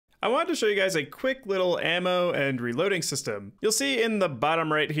I wanted to show you guys a quick little ammo and reloading system. You'll see in the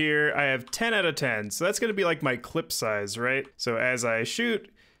bottom right here, I have 10 out of 10. So that's gonna be like my clip size, right? So as I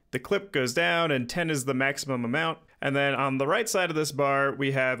shoot, the clip goes down and 10 is the maximum amount. And then on the right side of this bar,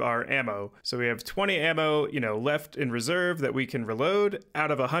 we have our ammo. So we have 20 ammo, left in reserve that we can reload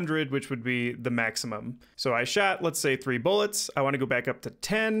out of 100, which would be the maximum. So I shot, let's say 3 bullets. I want to go back up to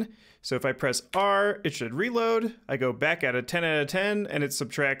 10. So if I press R, it should reload. I go back at a 10 out of 10 and it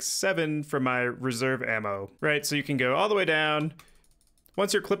subtracts 7 from my reserve ammo, right? So you can go all the way down.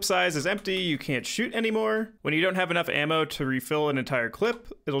 Once your clip size is empty, you can't shoot anymore. When you don't have enough ammo to refill an entire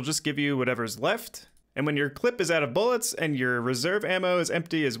clip, it'll just give you whatever's left. And when your clip is out of bullets and your reserve ammo is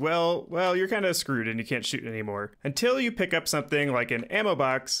empty as well, you're kind of screwed and you can't shoot anymore. Until you pick up something like an ammo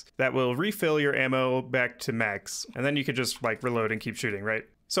box that will refill your ammo back to max. And then you can just reload and keep shooting, right?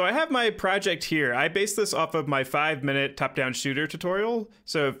 So I have my project here. I based this off of my 5-minute top-down shooter tutorial.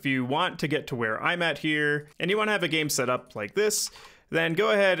 So if you want to get to where I'm at here and you want to have a game set up like this, then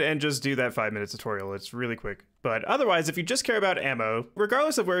go ahead and just do that 5-minute tutorial. It's really quick. But otherwise, if you just care about ammo,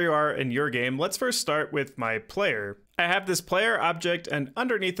 regardless of where you are in your game, let's first start with my player. I have this player object, and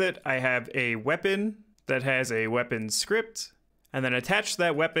underneath it, I have a weapon that has a weapon script. And then attached to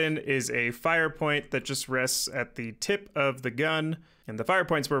that weapon is a fire point that just rests at the tip of the gun. And the fire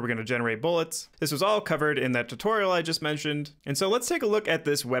point's where we're going to generate bullets. This was all covered in that tutorial I just mentioned. And so let's take a look at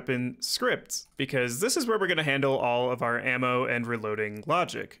this weapon script, because this is where we're going to handle all of our ammo and reloading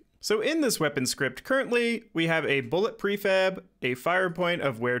logic. So in this weapon script, currently we have a bullet prefab, a fire point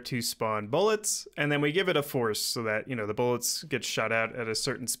of where to spawn bullets, and then we give it a force so that, the bullets get shot out at a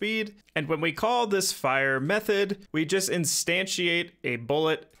certain speed. And when we call this fire method, we just instantiate a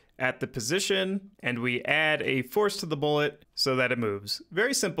bullet at the position, and we add a force to the bullet so that it moves.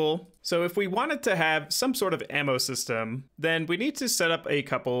 Very simple. So if we wanted to have some sort of ammo system, then we need to set up a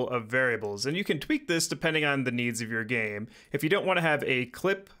couple of variables, and you can tweak this depending on the needs of your game. If you don't want to have a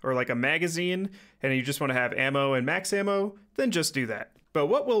clip or like a magazine, and you just want to have ammo and max ammo, then just do that. But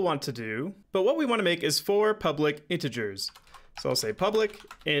what we want to make is 4 public integers. So I'll say public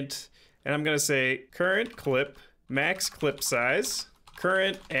int, and I'm going to say current clip, max clip size,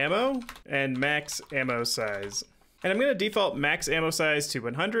 current ammo, and max ammo size. And I'm going to default max ammo size to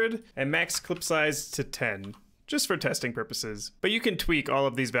 100 and max clip size to 10, just for testing purposes. But you can tweak all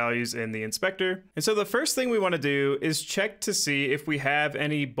of these values in the inspector. And so the first thing we want to do is check to see if we have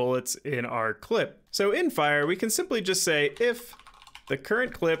any bullets in our clip. So in fire, we can simply just say if the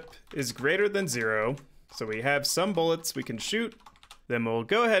current clip is greater than 0, so we have some bullets we can shoot, then we'll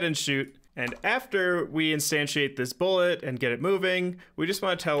go ahead and shoot. And after we instantiate this bullet and get it moving, we just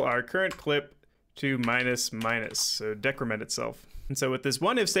want to tell our current clip to minus, so decrement itself. And so with this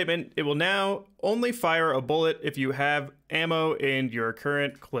one if statement, it will now only fire a bullet if you have ammo in your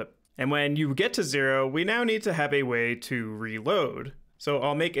current clip. And when you get to 0, we now need to have a way to reload. So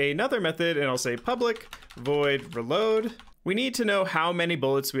I'll make another method and I'll say public void reload. We need to know how many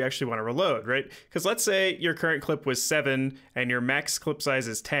bullets we actually want to reload, right? Because let's say your current clip was 7 and your max clip size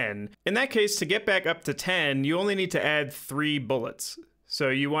is 10. In that case, to get back up to 10, you only need to add 3 bullets. So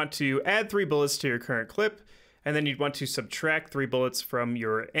you want to add 3 bullets to your current clip, and then you'd want to subtract 3 bullets from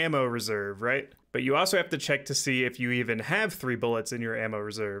your ammo reserve, right? But you also have to check to see if you even have 3 bullets in your ammo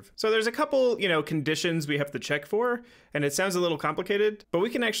reserve. So there's a couple, conditions we have to check for, and it sounds a little complicated, but we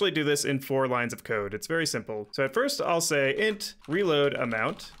can actually do this in 4 lines of code. It's very simple. So at first I'll say int reload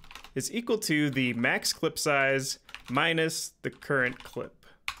amount is equal to the max clip size minus the current clip.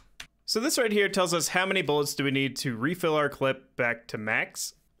 So this right here tells us how many bullets do we need to refill our clip back to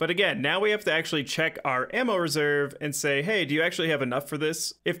max. But again, now we have to actually check our ammo reserve and say, hey, do you actually have enough for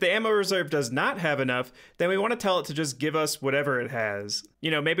this? If the ammo reserve does not have enough, then we want to tell it to just give us whatever it has.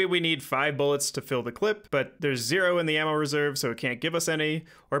 Maybe we need 5 bullets to fill the clip, but there's 0 in the ammo reserve, so it can't give us any.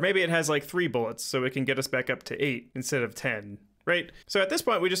 Or maybe it has like 3 bullets, so it can get us back up to 8 instead of 10. Right? So at this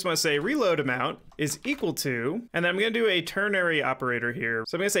point, we just want to say reload amount is equal to, and then I'm going to do a ternary operator here.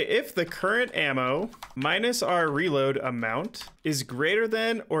 So I'm going to say if the current ammo minus our reload amount is greater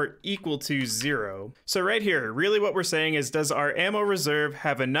than or equal to 0. So right here, really what we're saying is, does our ammo reserve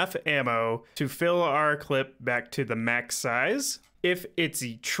have enough ammo to fill our clip back to the max size? If it's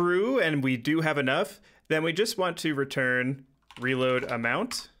true and we do have enough, then we just want to return reload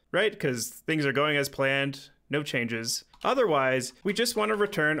amount, right? Because things are going as planned, no changes. Otherwise, we just want to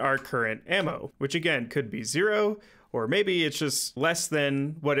return our current ammo, which again could be 0, or maybe it's just less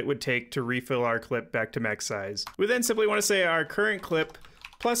than what it would take to refill our clip back to max size. We then simply want to say our current clip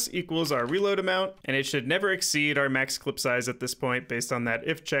plus equals our reload amount, and it should never exceed our max clip size at this point based on that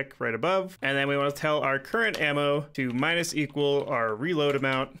if check right above. And then we want to tell our current ammo to minus equal our reload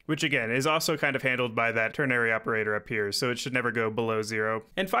amount, which again is also kind of handled by that ternary operator up here, so it should never go below 0.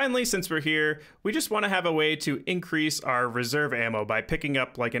 And finally, since we're here, we just want to have a way to increase our reserve ammo by picking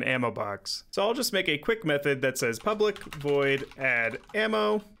up like an ammo box. So I'll just make a quick method that says public void add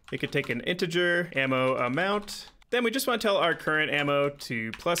ammo. It could take an integer ammo amount. Then we just want to tell our current ammo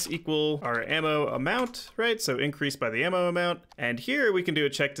to plus equal our ammo amount, right? So increase by the ammo amount. And here we can do a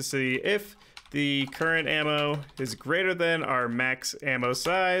check to see if the current ammo is greater than our max ammo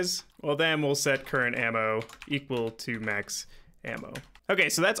size. Well, then we'll set current ammo equal to max ammo. Okay,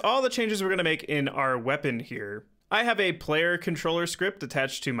 so that's all the changes we're gonna make in our weapon here. I have a player controller script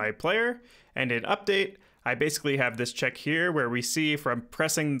attached to my player, and in update, I basically have this check here where we see if I'm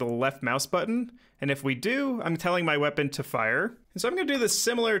pressing the left mouse button, and if we do, I'm telling my weapon to fire. And so I'm gonna do this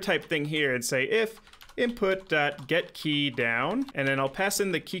similar type thing here and say if input.getKey down, and then I'll pass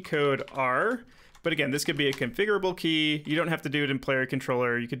in the key code R. But again, this could be a configurable key. You don't have to do it in player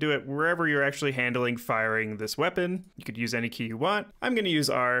controller. You could do it wherever you're actually handling firing this weapon. You could use any key you want. I'm gonna use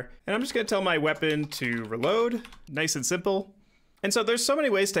R, and I'm just gonna tell my weapon to reload. Nice and simple. And so there's so many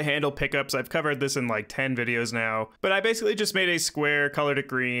ways to handle pickups. I've covered this in like 10 videos now, but I basically just made a square, colored it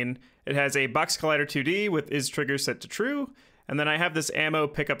green. It has a box collider 2D with is trigger set to true. And then I have this ammo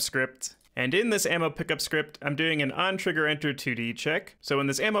pickup script. And in this ammo pickup script, I'm doing an on trigger enter 2D check. So when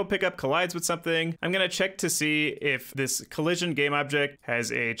this ammo pickup collides with something, I'm gonna check to see if this collision game object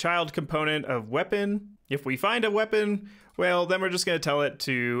has a child component of weapon. If we find a weapon, well, then we're just gonna tell it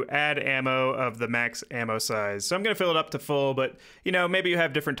to add ammo of the max ammo size. So I'm gonna fill it up to full, but you know, maybe you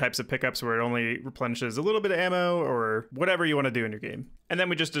have different types of pickups where it only replenishes a little bit of ammo or whatever you wanna do in your game. And then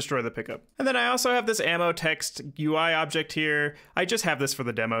we just destroy the pickup. And then I also have this ammo text UI object here. I just have this for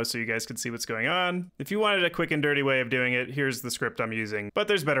the demo so you guys can see what's going on. If you wanted a quick and dirty way of doing it, here's the script I'm using. But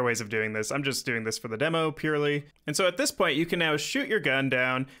there's better ways of doing this. I'm just doing this for the demo purely. And so at this point, you can now shoot your gun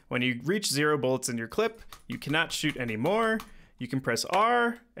down. When you reach 0 bullets in your clip, you cannot shoot anymore. You can press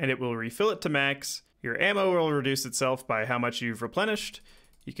R and it will refill it to max. Your ammo will reduce itself by how much you've replenished.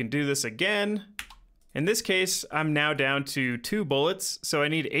 You can do this again. In this case, I'm now down to 2 bullets, so I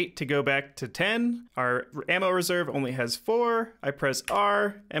need 8 to go back to 10. Our ammo reserve only has 4. I press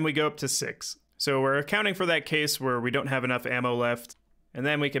R, and we go up to 6. So we're accounting for that case where we don't have enough ammo left. And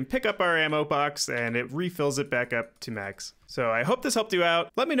then we can pick up our ammo box, and it refills it back up to max. So I hope this helped you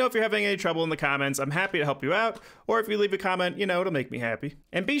out. Let me know if you're having any trouble in the comments. I'm happy to help you out. Or if you leave a comment, you know, it'll make me happy.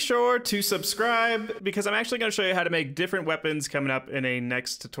 And be sure to subscribe, because I'm actually gonna show you how to make different weapons coming up in a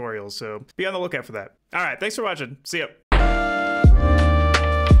next tutorial. So be on the lookout for that. All right, thanks for watching. See ya.